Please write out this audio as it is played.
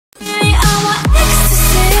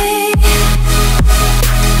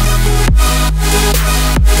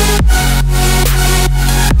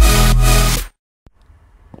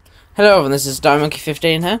Hello everyone, this is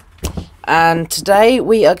Monkey15 here, and today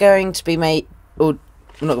we are going to be we're not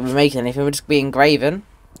going to be making anything, we're just going to be engraving.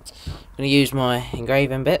 I'm going to use my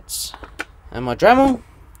engraving bits and my Dremel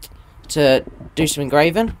to do some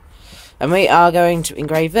engraving, and we are going to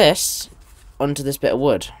engrave this onto this bit of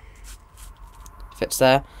wood. Fits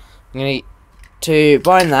there. I'm going to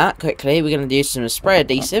bind that quickly, we're going to use some spray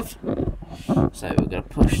adhesive, so we're going to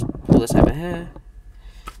pull this over here.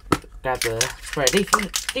 Grab the spray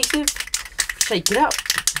adhesive, shake it up,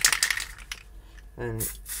 and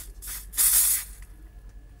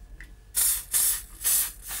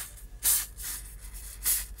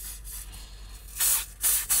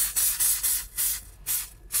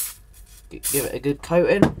give it a good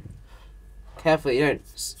coating. Careful you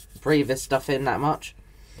don't breathe this stuff in that much,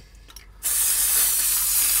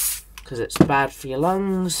 because it's bad for your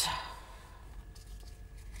lungs.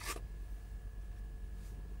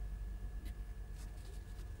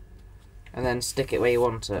 And then stick it where you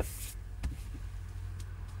want it.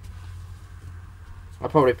 I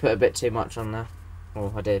probably put a bit too much on there.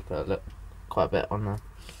 Oh, I did put quite a bit on there.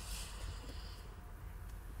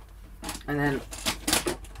 And then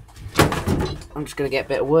I'm just going to get a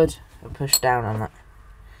bit of wood and push down on that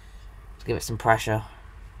to give it some pressure.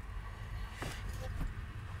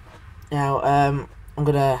 Now I'm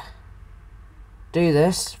going to do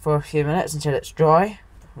this for a few minutes until it's dry.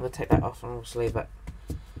 I'm going to take that off and we'll just leave it.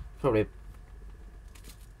 Probably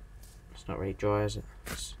it's not really dry, is it?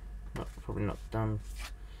 It's probably not done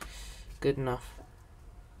good enough.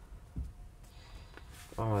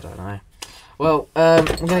 Oh, I don't know. Well, I'm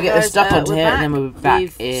gonna get this stuck onto here, and then we'll be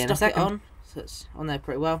back in a second. So it's on there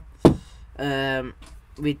pretty well.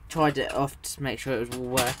 We tried it off to make sure it was all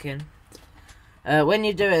working. When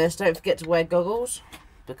you're doing this, don't forget to wear goggles,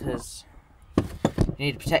 because you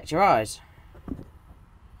need to protect your eyes.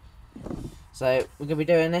 So we're going to be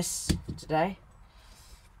doing this today.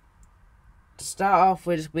 To start off,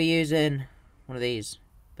 we'll just be using one of these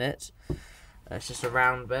bits. It's just a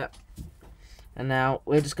round bit. And now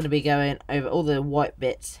we're just going to be going over all the white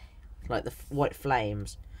bits, like the white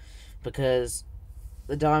flames, because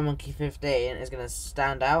the Monkey15 is going to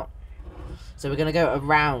stand out. So we're going to go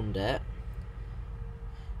around it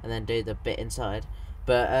and then do the bit inside.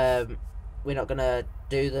 But we're not going to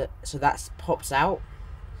do so that pops out.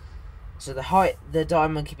 So the height the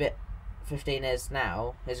Monkey15 is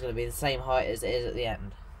now is going to be the same height as it is at the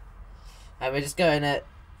end. And we're just going at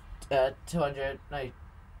 20,000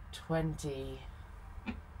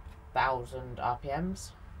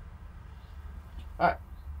 RPMs. Alright.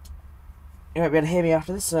 You won't be able to hear me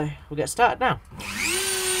after this, so we'll get started now.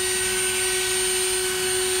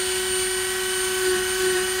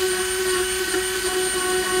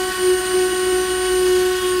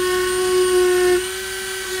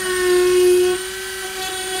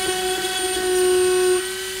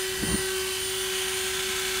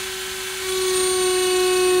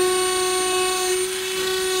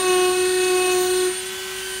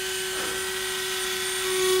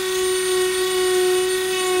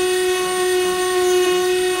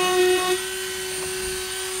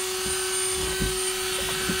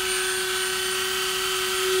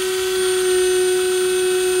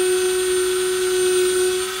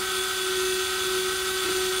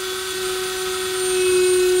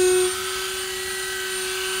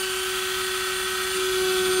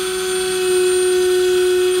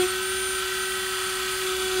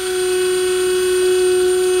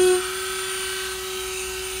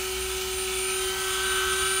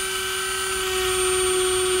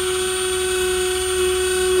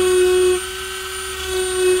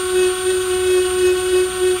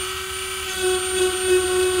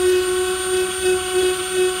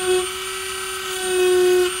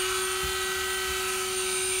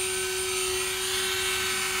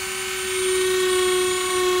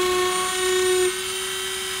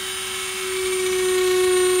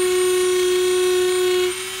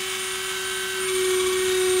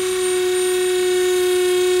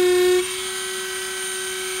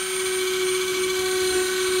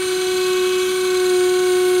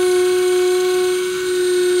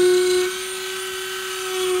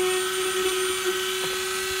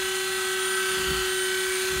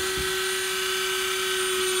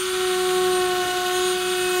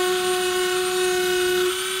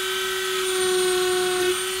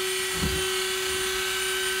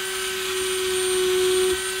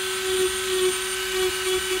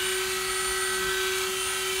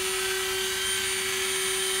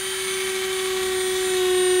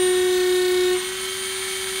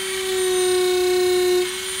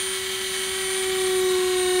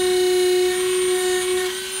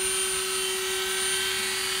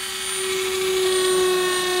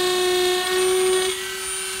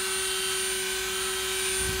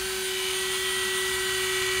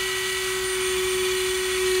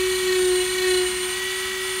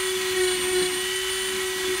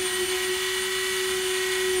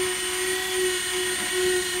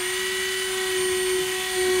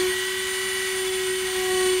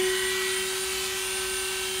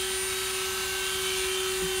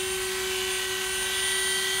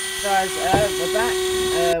 Guys, we're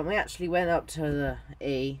back. We actually went up to the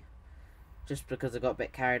E just because I got a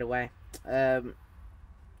bit carried away. I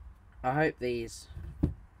hope these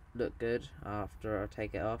look good after I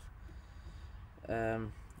take it off. I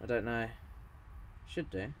don't know.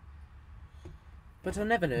 Should do. But I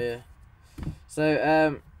never know.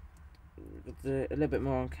 So, a little bit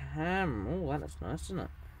more on camera. Oh, that looks nice, doesn't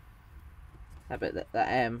it? That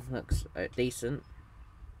M looks decent.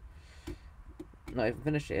 Not even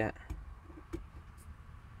finished it yet.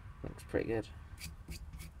 Looks pretty good.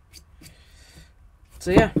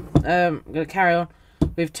 So yeah, I'm gonna carry on.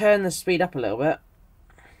 We've turned the speed up a little bit,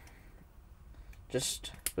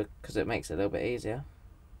 just because it makes it a little bit easier.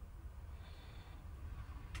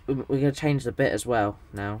 We're gonna change the bit as well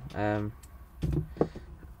now.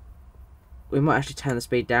 We might actually turn the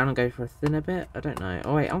speed down and go for a thinner bit. I don't know.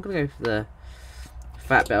 Oh wait, I'm gonna go for the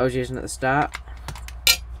fat bit I was using at the start.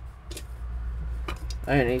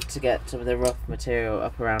 I don't need to get some of the rough material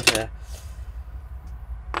up around here.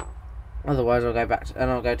 Otherwise, I'll go back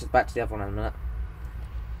to, back to the other one in a minute.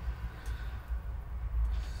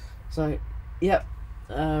 So, yep,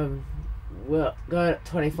 we're going at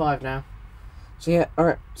 25 now. So yeah, all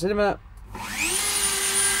right, see you in a minute.